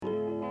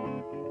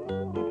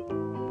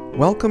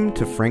Welcome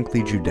to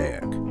Frankly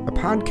Judaic, a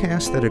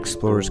podcast that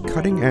explores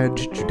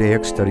cutting-edge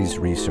Judaic studies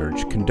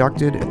research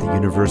conducted at the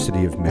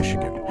University of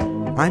Michigan.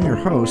 I'm your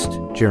host,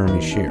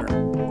 Jeremy Shear.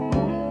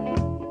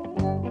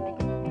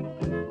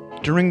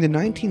 During the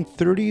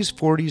 1930s,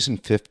 40s,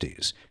 and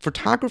 50s,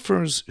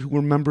 photographers who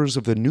were members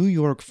of the New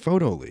York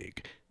Photo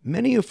League,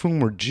 many of whom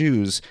were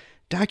Jews,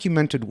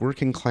 documented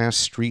working-class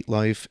street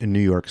life in New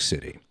York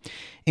City.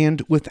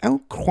 And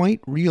without quite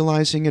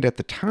realizing it at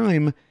the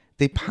time,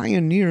 they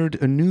pioneered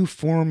a new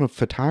form of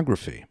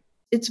photography.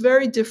 It's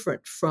very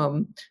different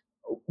from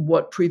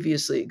what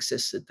previously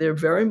existed. They're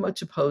very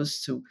much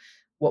opposed to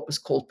what was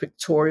called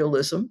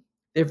pictorialism.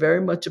 They're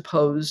very much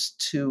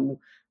opposed to,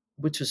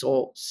 which is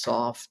all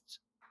soft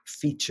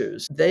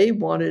features. They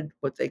wanted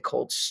what they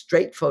called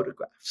straight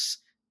photographs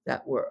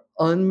that were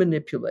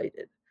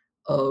unmanipulated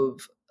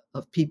of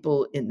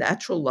people in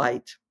natural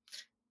light,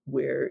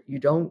 where you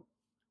don't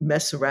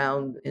mess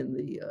around in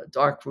the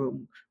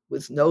darkroom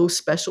with no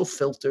special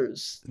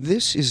filters.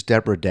 This is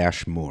Deborah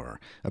Dash Moore,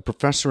 a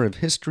professor of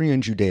history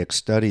and Judaic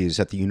studies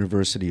at the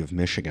University of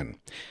Michigan.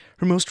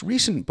 Her most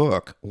recent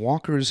book,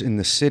 Walkers in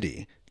the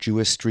City,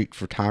 Jewish Street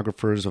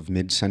Photographers of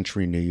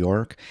Mid-Century New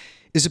York,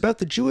 is about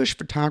the Jewish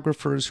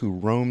photographers who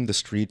roamed the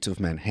streets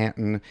of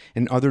Manhattan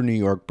and other New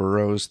York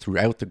boroughs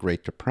throughout the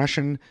Great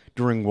Depression,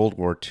 during World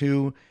War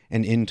II,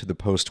 and into the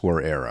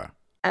post-war era.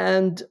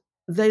 And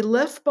they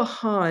left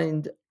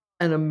behind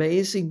an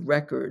amazing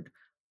record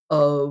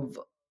of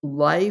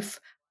life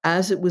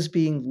as it was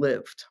being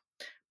lived,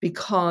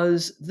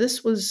 because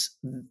this was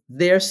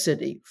their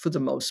city for the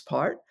most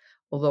part,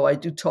 although I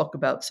do talk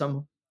about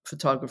some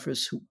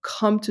photographers who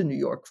come to New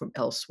York from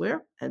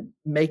elsewhere and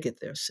make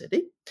it their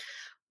city.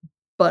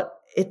 But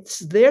it's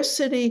their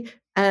city,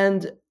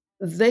 and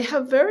they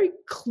have very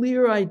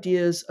clear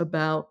ideas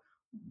about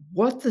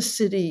what the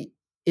city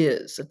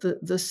is.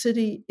 The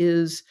city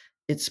is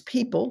its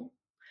people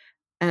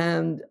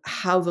and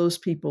how those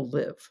people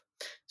live.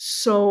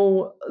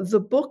 So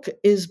the book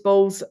is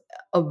both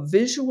a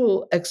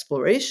visual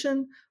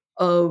exploration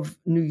of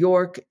New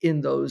York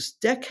in those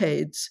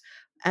decades,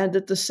 and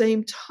at the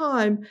same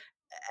time,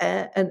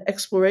 an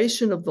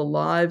exploration of the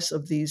lives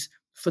of these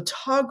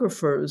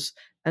photographers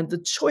and the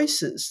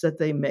choices that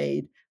they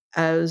made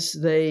as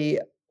they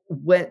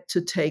went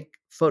to take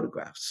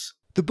photographs.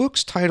 The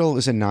book's title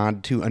is a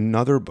nod to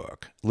another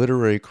book,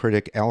 literary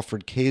critic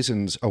Alfred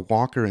Kazin's A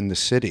Walker in the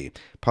City,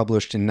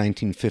 published in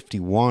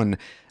 1951,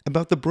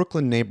 about the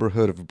Brooklyn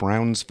neighborhood of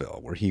Brownsville,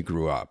 where he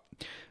grew up.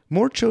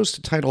 Moore chose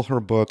to title her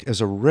book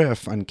as a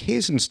riff on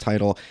Kazin's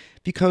title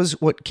because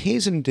what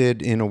Kazin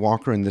did in A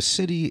Walker in the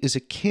City is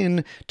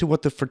akin to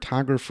what the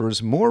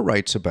photographers Moore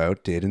writes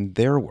about did in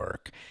their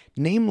work,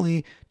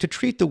 namely to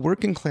treat the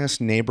working-class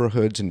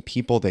neighborhoods and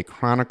people they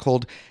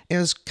chronicled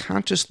as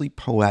consciously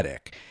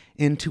poetic,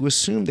 and to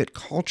assume that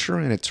culture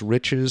and its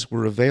riches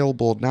were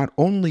available not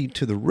only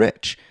to the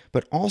rich,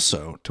 but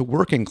also to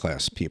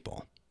working-class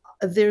people.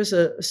 There's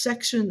a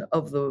section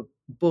of the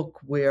book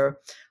where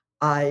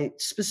I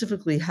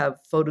specifically have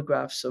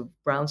photographs of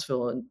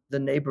Brownsville and the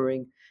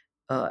neighboring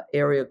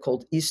area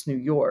called East New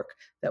York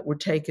that were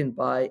taken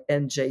by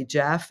N.J.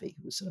 Jaffee,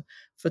 who's a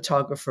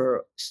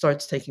photographer,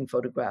 starts taking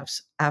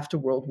photographs after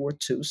World War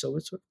II. So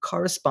it sort of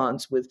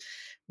corresponds with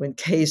when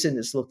Kazin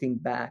is looking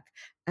back.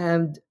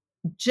 And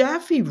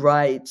Jaffee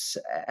writes,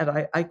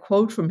 and I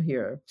quote from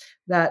here,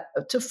 that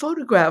to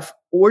photograph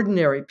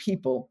ordinary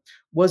people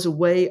was a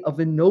way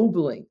of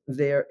ennobling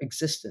their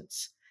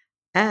existence.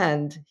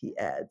 And, he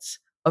adds,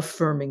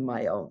 affirming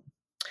my own.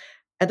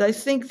 And I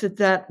think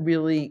that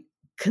really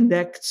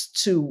connects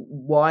to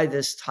why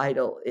this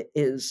title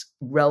is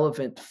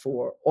relevant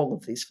for all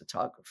of these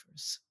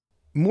photographers.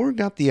 Moore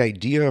got the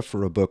idea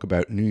for a book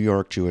about New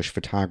York Jewish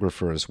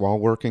photographers while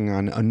working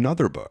on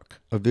another book,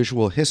 A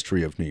Visual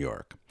History of New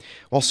York.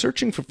 While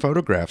searching for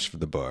photographs for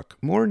the book,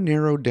 Moore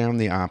narrowed down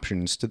the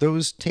options to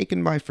those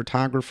taken by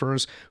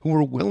photographers who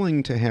were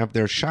willing to have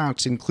their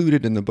shots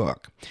included in the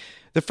book.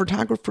 The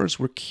photographers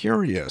were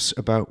curious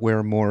about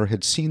where Moore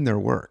had seen their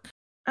work.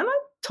 And I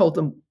told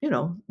them,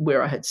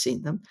 where I had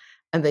seen them.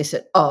 And they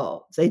said,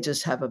 oh, they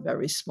just have a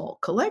very small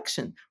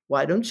collection.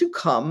 Why don't you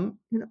come,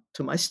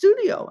 to my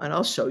studio and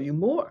I'll show you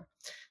more.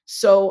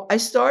 So I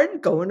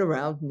started going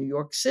around New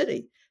York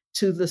City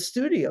to the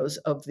studios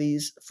of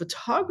these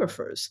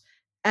photographers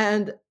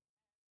and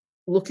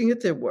looking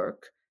at their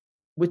work,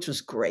 which was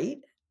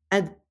great.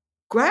 And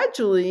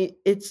gradually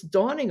it's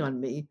dawning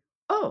on me,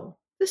 oh,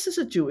 this is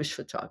a Jewish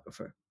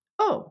photographer.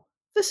 Oh,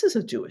 this is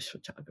a Jewish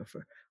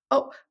photographer.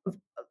 Oh,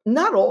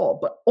 not all,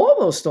 but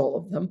almost all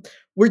of them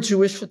were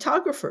Jewish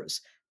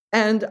photographers.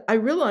 And I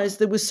realized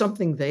there was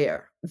something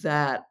there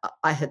that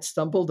I had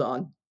stumbled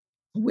on,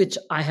 which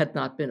I had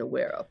not been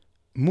aware of.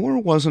 Moore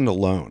wasn't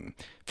alone.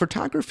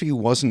 Photography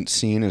wasn't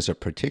seen as a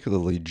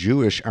particularly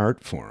Jewish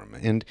art form,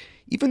 and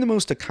even the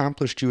most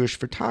accomplished Jewish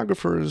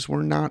photographers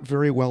were not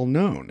very well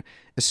known,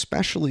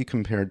 especially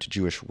compared to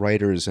Jewish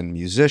writers and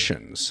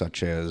musicians,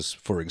 such as,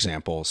 for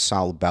example,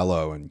 Sol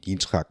Libsohn and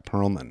Yitzhak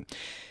Perlman.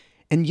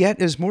 And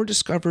yet, as Moore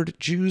discovered,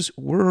 Jews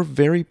were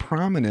very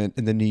prominent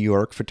in the New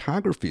York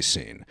photography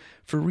scene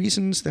for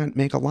reasons that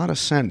make a lot of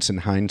sense in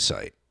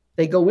hindsight.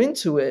 They go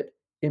into it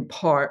in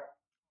part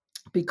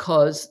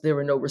because there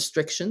are no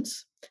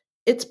restrictions.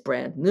 It's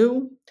brand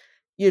new.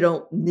 You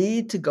don't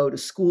need to go to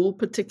school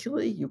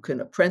particularly. You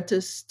can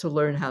apprentice to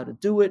learn how to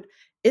do it.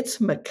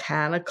 It's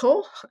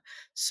mechanical,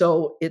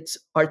 so its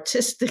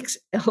artistic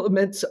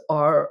elements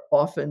are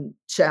often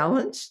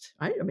challenged,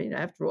 right? I mean,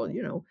 after all,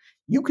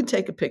 you can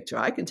take a picture.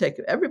 I can take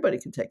it. Everybody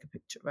can take a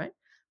picture, right?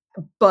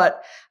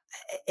 But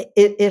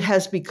it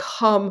has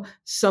become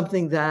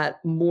something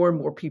that more and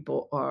more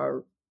people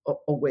are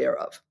aware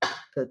of.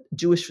 That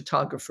Jewish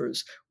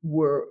photographers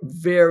were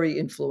very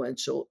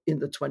influential in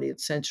the 20th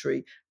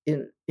century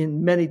in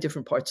many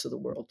different parts of the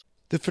world.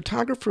 The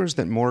photographers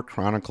that Moore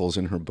chronicles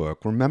in her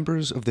book were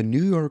members of the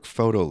New York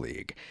Photo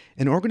League,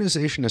 an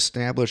organization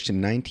established in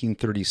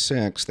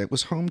 1936 that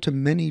was home to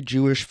many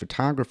Jewish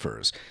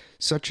photographers,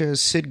 such as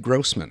Sid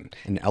Grossman,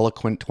 an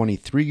eloquent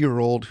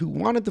 23-year-old who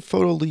wanted the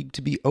Photo League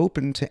to be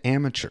open to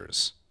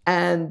amateurs.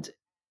 And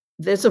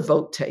there's a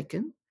vote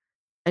taken,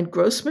 and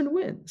Grossman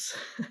wins.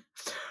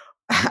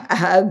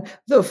 And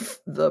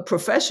the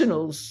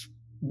professionals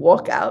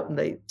walk out and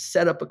they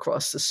set up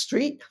across the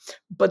street.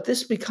 But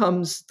this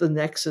becomes the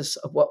nexus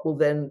of what will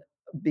then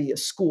be a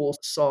school.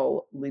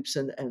 Sol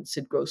Libsohn and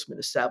Sid Grossman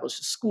established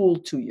a school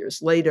 2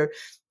 years later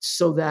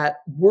so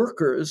that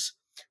workers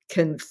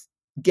can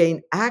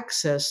gain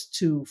access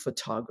to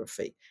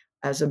photography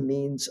as a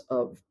means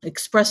of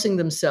expressing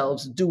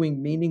themselves,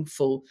 doing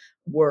meaningful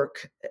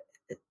work,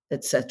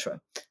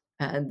 etc.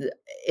 And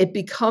it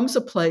becomes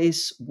a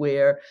place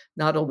where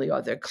not only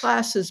are there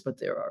classes, but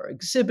there are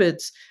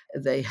exhibits.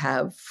 They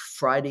have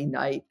Friday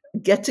night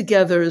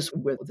get-togethers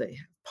where they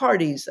have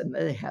parties and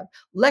they have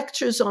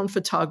lectures on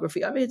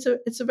photography. I mean,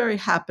 it's a very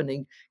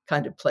happening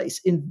kind of place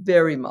in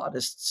very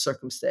modest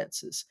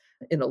circumstances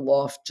in a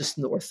loft just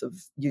north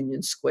of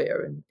Union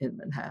Square in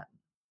Manhattan.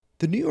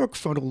 The New York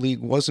Photo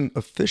League wasn't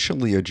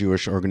officially a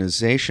Jewish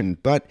organization,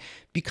 but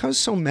because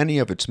so many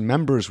of its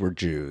members were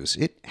Jews,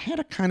 it had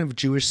a kind of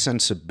Jewish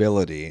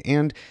sensibility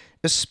and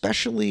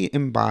especially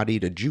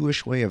embodied a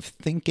Jewish way of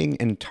thinking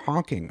and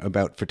talking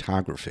about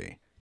photography.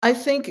 I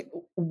think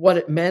what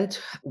it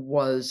meant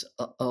was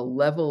a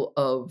level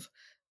of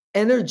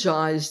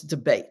energized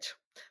debate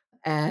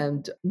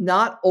and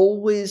not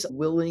always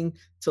willing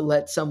to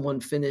let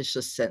someone finish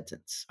a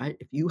sentence, right?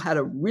 If you had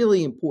a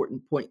really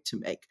important point to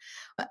make.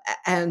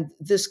 And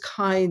this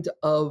kind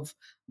of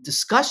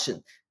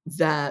discussion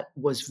that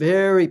was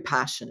very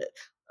passionate.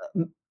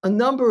 A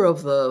number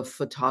of the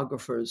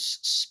photographers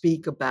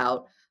speak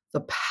about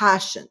the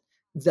passion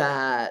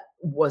that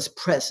was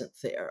present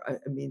there.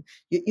 I mean,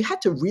 you had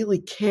to really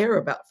care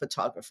about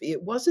photography.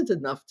 It wasn't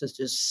enough to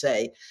just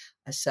say,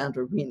 as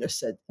Sandra Weiner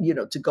said,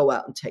 to go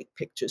out and take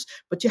pictures,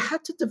 but you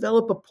had to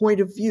develop a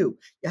point of view.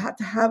 You had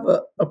to have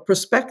a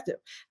perspective.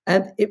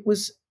 And it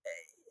was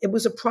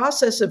a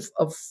process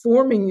of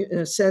forming, in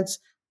a sense,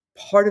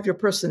 part of your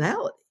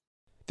personality.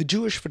 The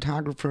Jewish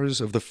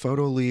photographers of the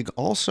Photo League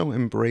also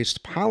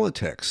embraced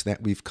politics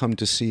that we've come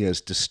to see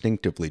as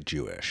distinctively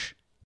Jewish.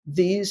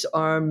 These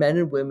are men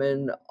and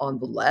women on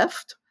the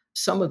left.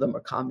 Some of them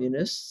are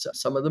communists,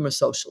 some of them are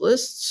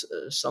socialists,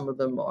 some of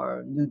them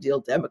are New Deal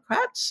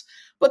Democrats,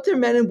 but they're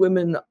men and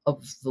women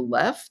of the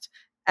left.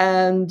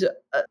 And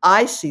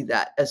I see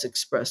that as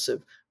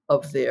expressive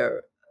of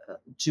their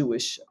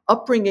Jewish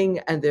upbringing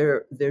and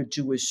their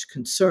Jewish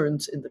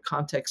concerns in the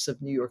context of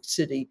New York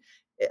City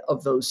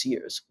of those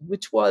years,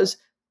 which was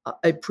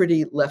a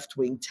pretty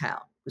left-wing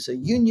town. It was a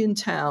union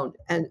town,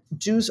 and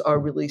Jews are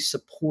really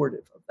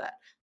supportive of that.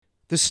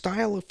 The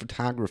style of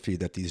photography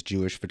that these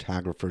Jewish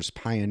photographers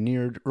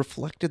pioneered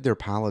reflected their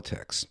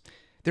politics.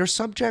 Their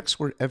subjects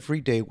were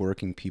everyday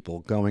working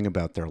people going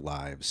about their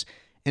lives,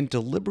 and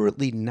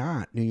deliberately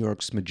not New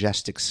York's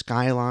majestic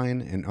skyline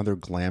and other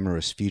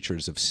glamorous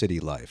features of city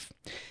life.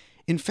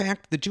 In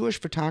fact, the Jewish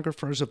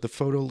photographers of the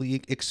Photo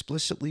League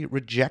explicitly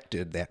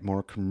rejected that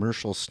more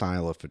commercial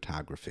style of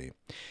photography.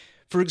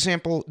 For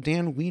example,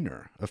 Dan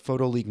Weiner, a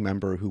Photo League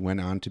member who went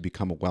on to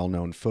become a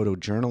well-known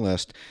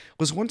photojournalist,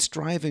 was once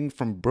driving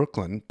from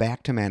Brooklyn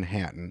back to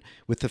Manhattan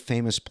with the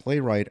famous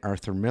playwright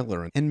Arthur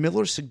Miller, and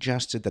Miller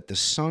suggested that the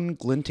sun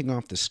glinting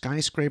off the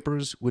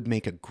skyscrapers would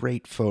make a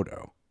great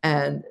photo.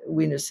 And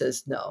Weiner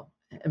says no.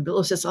 And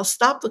Miller says, I'll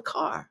stop the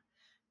car.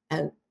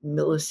 And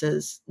Miller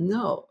says,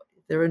 no.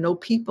 There are no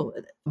people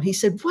in it. He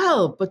said,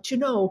 well, but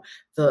the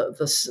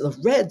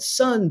red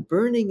sun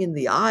burning in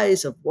the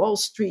eyes of Wall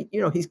Street,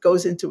 he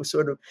goes into a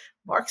sort of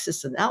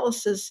Marxist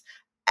analysis.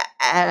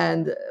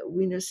 And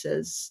Weiner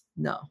says,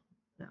 no,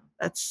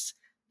 that's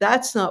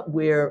not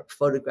where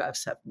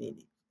photographs have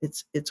meaning.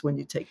 It's when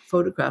you take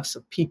photographs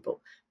of people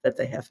that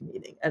they have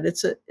meaning. And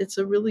it's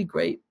a really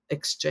great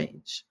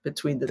exchange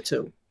between the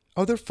two.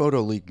 Other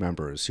Photo League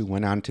members who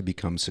went on to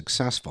become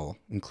successful,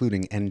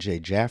 including N.J.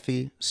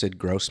 Jaffee, Sid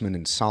Grossman,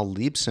 and Sol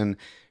Libsohn,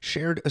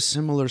 shared a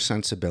similar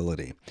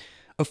sensibility.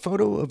 A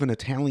photo of an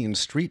Italian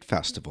street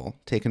festival,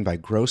 taken by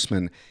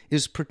Grossman,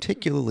 is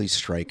particularly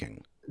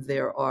striking.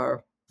 There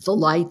are the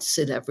lights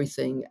and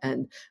everything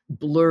and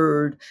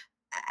blurred.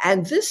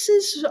 And this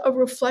is a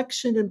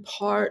reflection in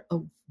part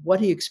of what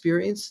he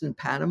experienced in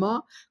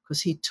Panama,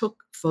 because he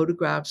took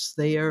photographs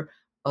there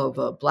of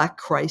a Black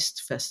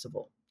Christ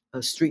festival,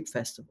 a street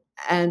festival.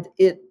 And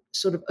it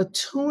sort of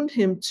attuned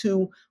him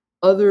to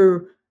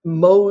other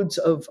modes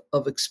of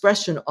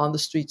expression on the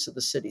streets of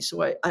the city.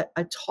 So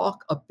I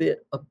talk a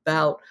bit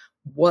about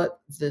what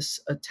this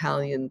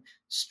Italian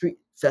street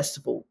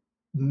festival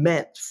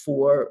meant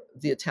for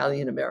the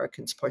Italian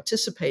Americans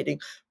participating,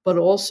 but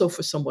also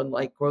for someone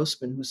like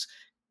Grossman, who's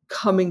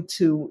coming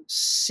to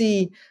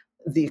see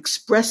the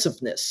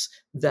expressiveness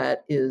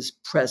that is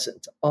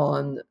present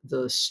on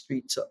the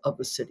streets of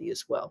the city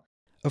as well.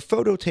 A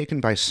photo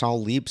taken by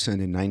Sol Libsohn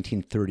in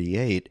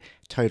 1938,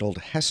 titled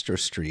Hester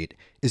Street,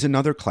 is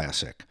another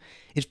classic.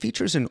 It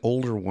features an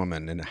older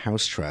woman in a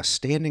house dress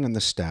standing on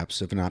the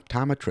steps of an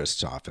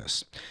optometrist's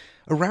office.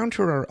 Around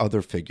her are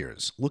other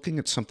figures, looking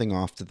at something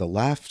off to the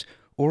left,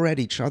 or at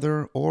each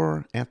other,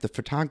 or at the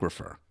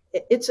photographer.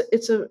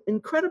 It's an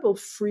incredible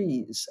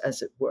frieze,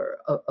 as it were,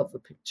 of the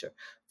picture.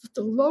 But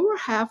the lower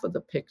half of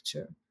the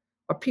picture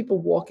are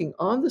people walking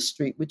on the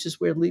street, which is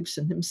where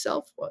Libsohn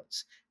himself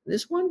was.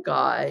 There's one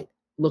guy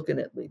looking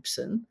at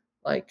Libsohn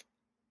like,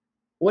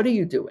 what are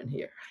you doing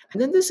here?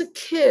 And then there's a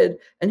kid,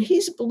 and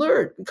he's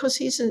blurred because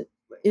he's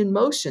in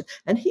motion,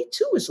 and he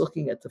too is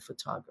looking at the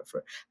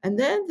photographer. And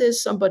then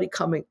there's somebody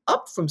coming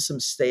up from some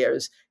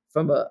stairs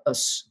from a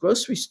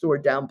grocery store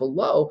down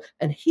below,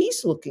 and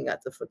he's looking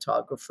at the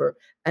photographer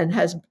and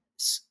has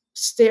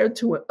stared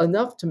to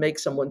enough to make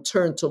someone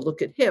turn to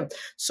look at him.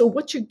 So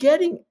what you're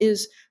getting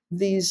is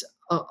these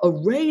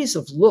arrays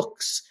of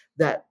looks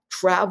that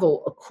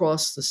travel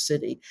across the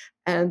city.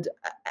 And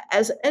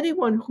as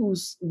anyone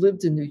who's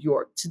lived in New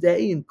York,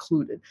 today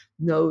included,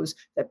 knows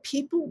that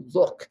people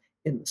look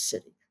in the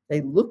city.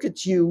 They look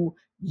at you,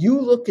 you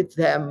look at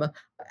them,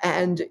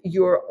 and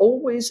you're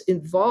always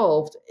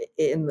involved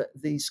in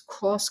these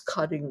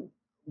cross-cutting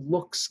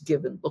looks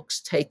given,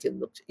 looks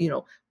taken,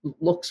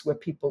 looks where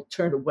people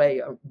turn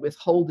away or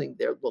withholding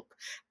their look.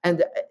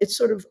 And it's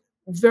sort of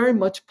very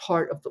much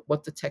part of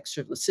what the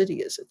texture of the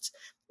city is.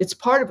 It's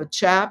part of a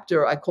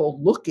chapter I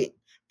call Looking,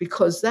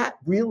 because that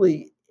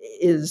really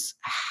is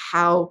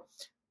how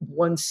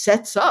one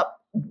sets up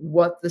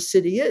what the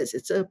city is.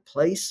 It's a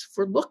place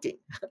for looking.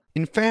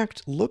 In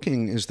fact,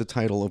 Looking is the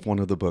title of one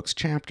of the book's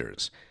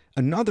chapters.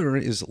 Another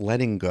is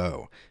Letting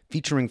Go,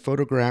 featuring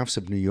photographs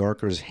of New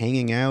Yorkers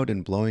hanging out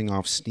and blowing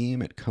off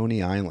steam at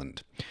Coney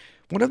Island.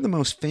 One of the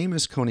most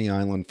famous Coney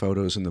Island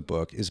photos in the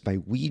book is by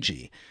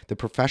Ouija, the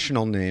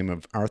professional name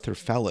of Arthur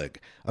Fellig,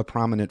 a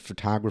prominent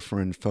photographer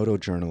and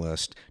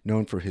photojournalist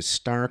known for his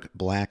stark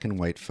black and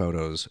white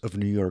photos of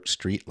New York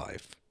street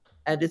life.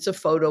 And it's a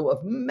photo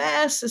of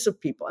masses of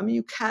people. I mean,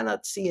 you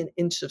cannot see an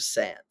inch of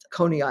sand.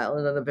 Coney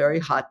Island on a very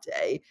hot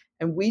day.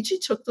 And Ouija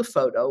took the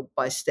photo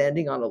by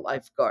standing on a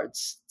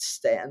lifeguard's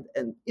stand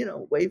and,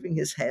 waving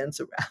his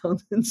hands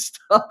around and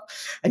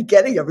stuff and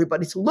getting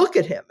everybody to look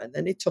at him. And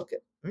then he took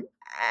it.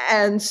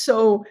 And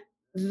so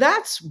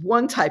that's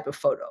one type of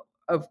photo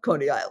of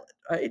Coney Island,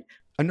 right?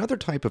 Another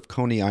type of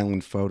Coney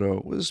Island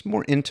photo was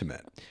more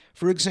intimate.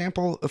 For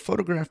example, a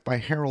photograph by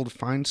Harold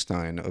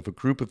Feinstein of a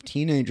group of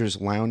teenagers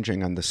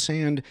lounging on the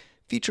sand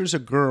features a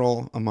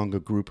girl among a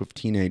group of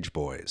teenage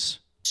boys.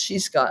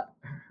 She's got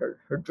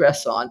her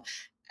dress on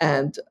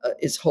and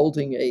is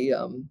holding a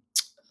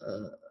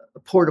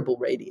portable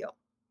radio.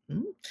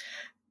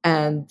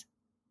 And,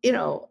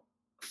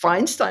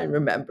 Feinstein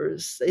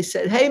remembers, they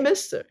said, hey,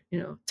 mister,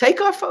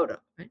 take our photo,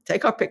 right?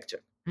 Take our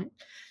picture. Right?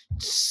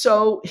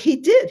 So he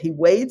did. He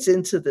wades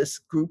into this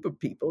group of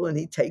people and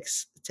he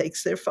takes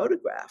their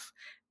photograph.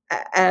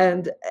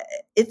 And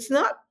it's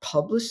not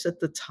published at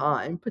the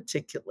time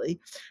particularly,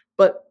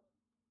 but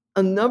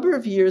a number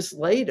of years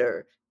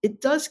later,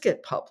 it does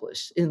get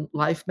published in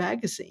Life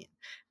magazine.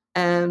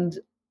 And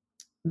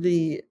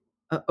a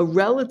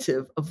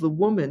relative of the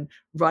woman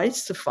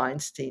writes to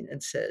Feinstein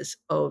and says,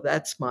 oh,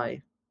 that's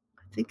I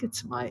think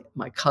it's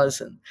my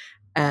cousin.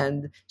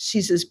 And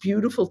she's as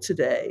beautiful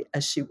today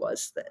as she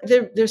was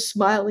then. They're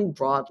smiling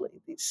broadly,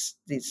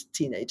 these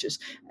teenagers.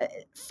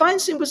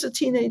 Feinstein was a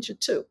teenager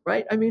too,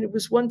 right? I mean, it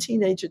was one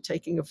teenager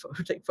taking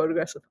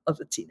photographs of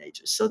other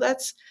teenagers. So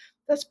that's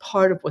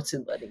part of what's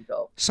in Letting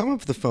Go. Some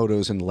of the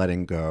photos in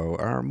Letting Go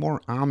are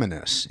more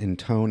ominous in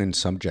tone and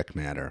subject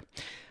matter.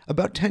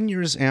 About 10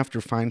 years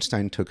after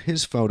Feinstein took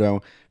his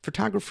photo,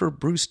 photographer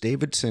Bruce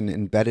Davidson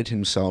embedded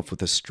himself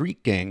with a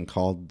street gang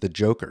called the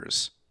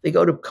Jokers. They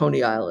go to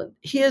Coney Island.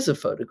 He has a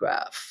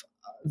photograph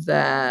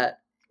that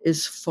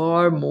is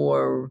far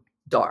more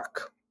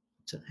dark,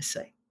 should I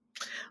say.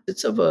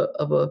 It's of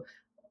a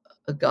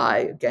guy,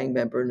 a gang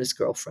member, and his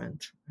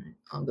girlfriend, right,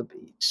 on the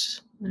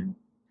beach.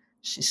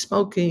 She's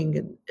smoking,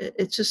 and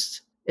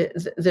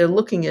they're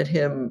looking at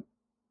him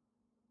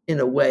in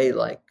a way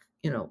like,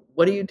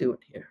 what are you doing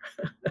here?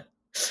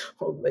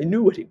 Well, they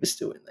knew what he was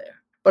doing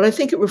there. But I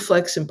think it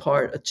reflects in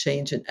part a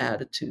change in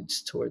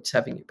attitudes towards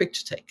having your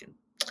picture taken,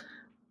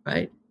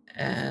 right?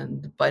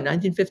 And by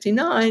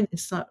 1959,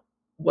 it's not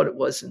what it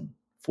was in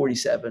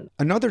 1947.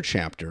 Another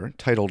chapter,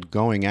 titled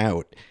Going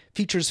Out,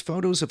 features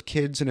photos of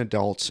kids and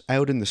adults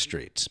out in the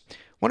streets.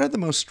 One of the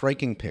most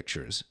striking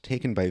pictures,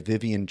 taken by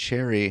Vivian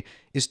Cherry,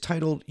 is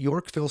titled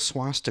Yorkville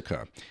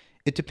Swastika.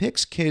 It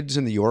depicts kids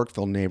in the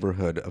Yorkville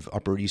neighborhood of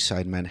Upper East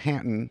Side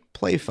Manhattan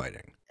play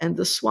fighting. And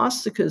the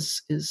swastika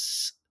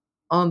is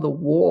on the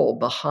wall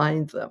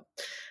behind them.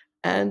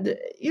 And,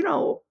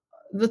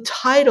 the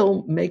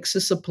title makes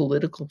this a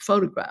political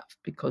photograph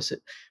because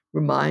it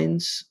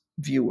reminds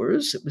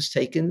viewers, it was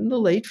taken in the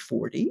late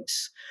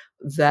 40s,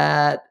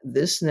 that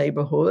this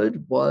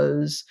neighborhood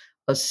was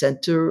a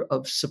center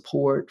of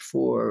support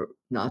for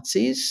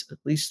Nazis, at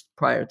least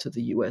prior to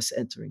the US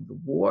entering the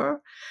war,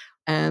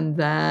 and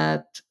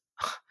that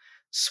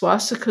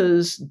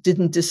swastikas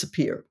didn't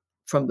disappear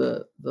from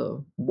the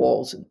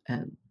walls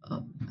and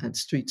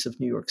streets of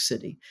New York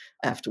City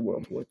after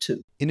World War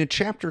II. In a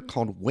chapter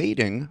called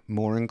Waiting,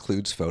 Moore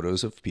includes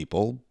photos of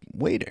people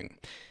waiting.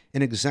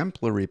 An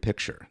exemplary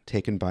picture,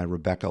 taken by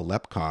Rebecca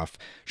Lepkoff,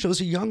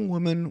 shows a young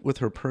woman with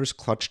her purse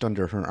clutched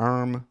under her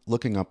arm,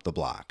 looking up the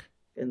block.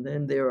 And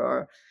then there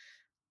are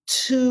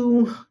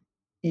two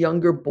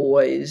younger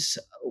boys.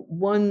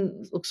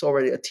 One looks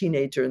already a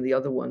teenager, and the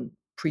other one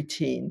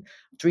preteen,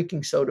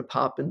 drinking soda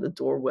pop in the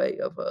doorway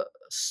of a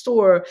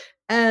store.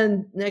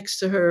 And next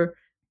to her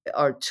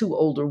are two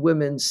older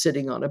women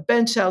sitting on a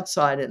bench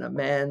outside, and a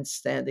man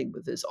standing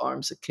with his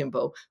arms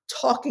akimbo,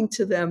 talking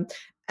to them.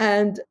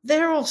 And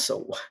they're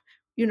also,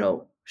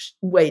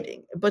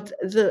 waiting. But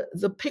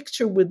the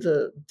picture with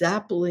the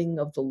dappling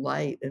of the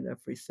light and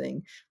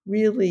everything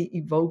really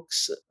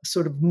evokes a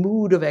sort of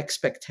mood of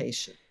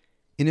expectation.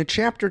 In a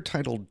chapter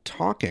titled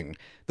Talking,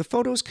 the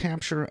photos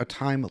capture a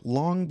time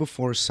long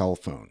before cell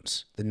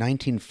phones, the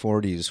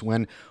 1940s,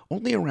 when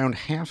only around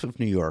half of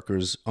New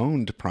Yorkers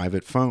owned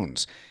private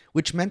phones,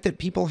 which meant that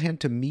people had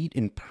to meet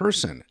in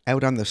person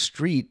out on the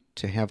street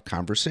to have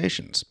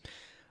conversations.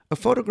 A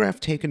photograph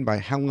taken by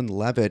Helen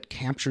Levitt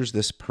captures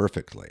this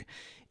perfectly.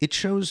 It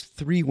shows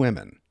three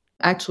women.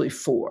 Actually,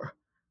 four.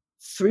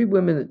 Three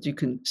women that you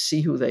can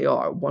see who they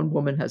are. One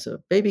woman has a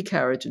baby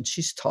carriage and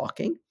she's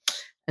talking,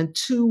 and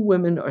two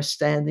women are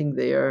standing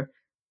there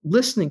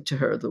listening to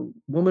her. The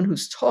woman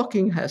who's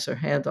talking has her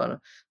hand on a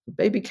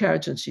baby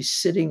carriage, and she's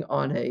sitting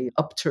on a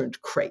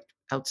upturned crate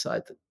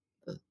outside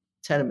the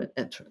tenement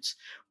entrance,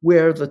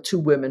 where the two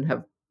women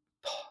have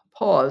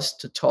paused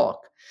to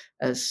talk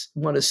as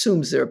one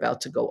assumes they're about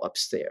to go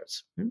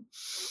upstairs.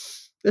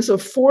 There's a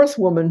fourth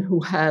woman who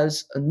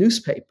has a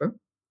newspaper,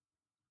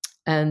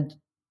 and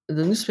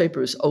the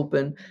newspaper is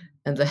open,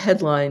 and the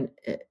headline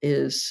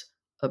is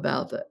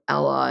about the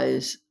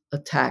Allies'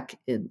 attack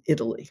in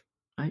Italy,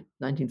 right?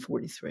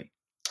 1943.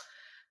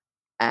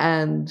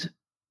 And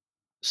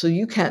so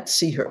you can't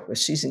see her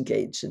because she's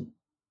engaged in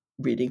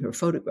reading her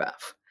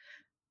photograph.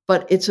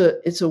 But it's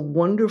a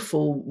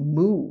wonderful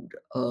mood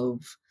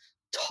of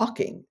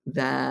talking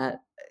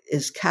that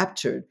is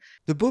captured.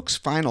 The book's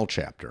final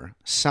chapter,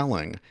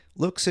 Selling,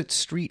 looks at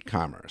street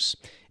commerce.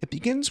 It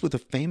begins with a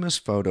famous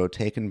photo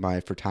taken by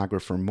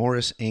photographer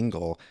Morris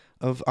Engel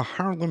of a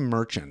Harlem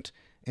merchant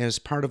as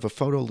part of a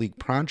Photo League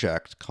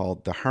project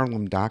called the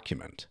Harlem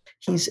Document.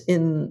 He's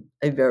in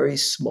a very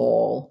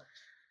small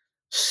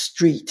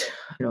street,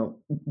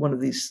 one of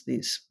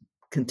these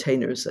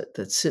containers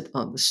that sit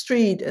on the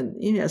street, and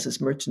he has his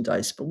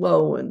merchandise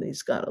below, and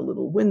he's got a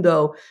little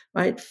window,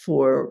 right,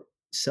 for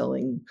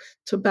selling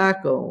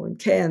tobacco and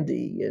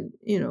candy and,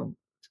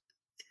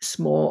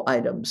 small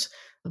items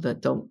that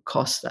don't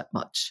cost that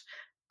much.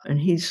 And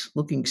he's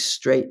looking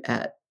straight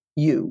at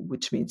you,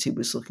 which means he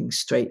was looking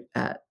straight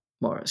at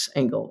Morris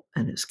Engel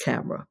and his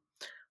camera.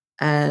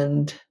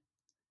 And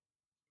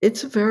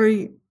it's a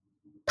very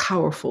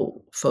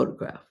powerful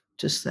photograph,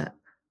 just that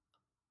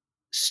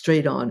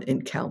straight on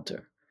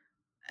encounter.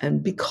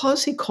 And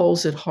because he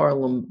calls it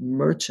Harlem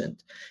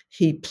Merchant,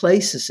 he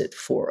places it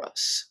for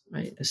us,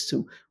 right, as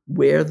to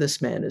where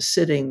this man is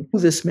sitting, who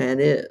this man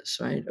is,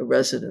 right, a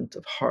resident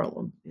of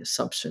Harlem, the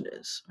assumption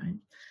is, right,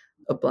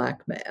 a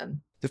Black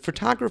man. The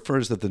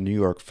photographers of the New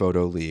York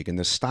Photo League and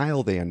the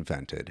style they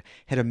invented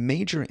had a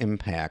major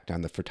impact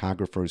on the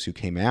photographers who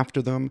came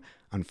after them,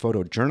 on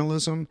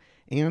photojournalism,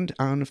 and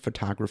on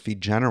photography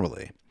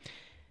generally.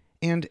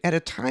 And at a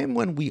time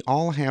when we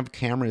all have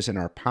cameras in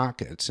our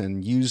pockets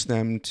and use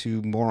them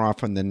to more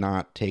often than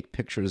not take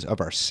pictures of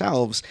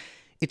ourselves,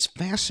 it's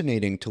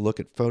fascinating to look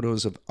at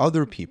photos of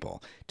other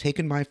people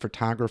taken by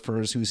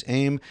photographers whose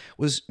aim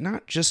was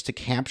not just to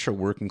capture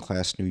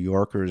working-class New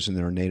Yorkers in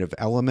their native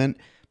element,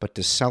 but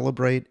to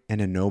celebrate and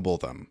ennoble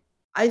them.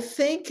 I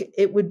think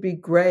it would be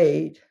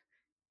great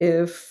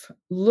if,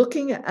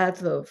 looking at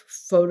the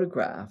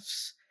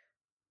photographs,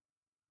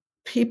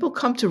 people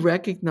come to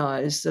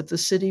recognize that the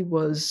city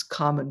was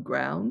common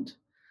ground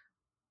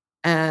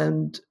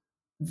and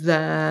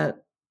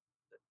that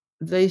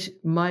they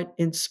might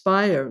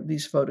inspire,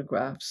 these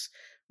photographs,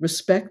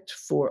 respect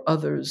for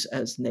others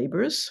as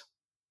neighbors.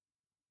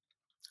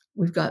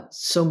 We've got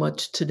so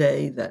much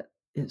today that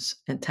is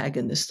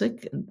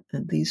antagonistic,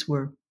 and these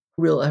were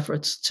real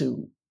efforts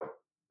to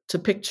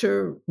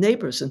picture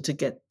neighbors and to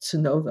get to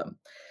know them.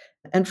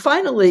 And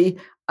finally,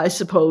 I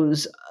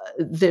suppose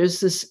there's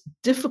this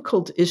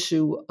difficult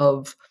issue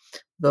of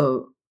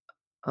the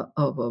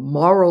of a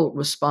moral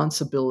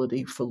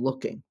responsibility for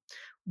looking,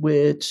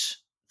 which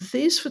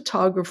these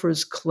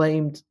photographers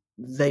claimed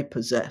they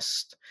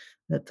possessed,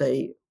 that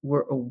they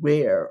were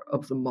aware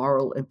of the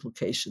moral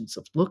implications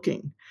of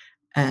looking,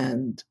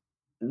 and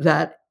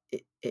that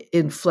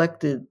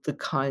inflected the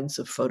kinds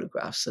of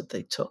photographs that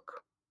they took.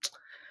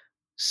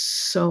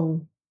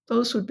 So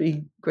those would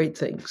be great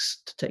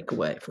things to take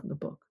away from the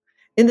book,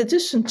 in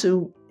addition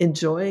to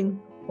enjoying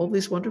all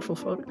these wonderful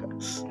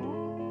photographs.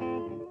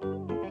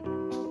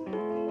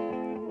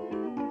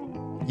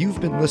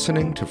 You've been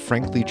listening to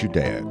Frankly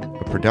Judaic,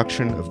 a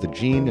production of the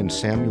Jean and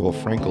Samuel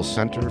Frankel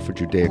Center for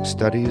Judaic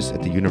Studies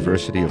at the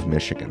University of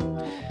Michigan.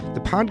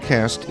 The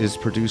podcast is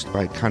produced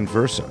by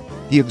Conversa.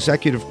 The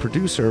executive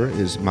producer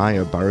is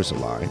Maya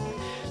Barzilai.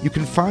 You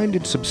can find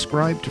and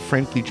subscribe to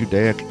Frankly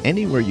Judaic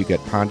anywhere you get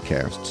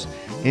podcasts,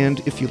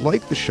 and if you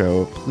like the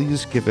show,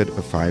 please give it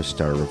a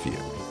 5-star review.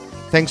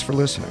 Thanks for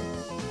listening.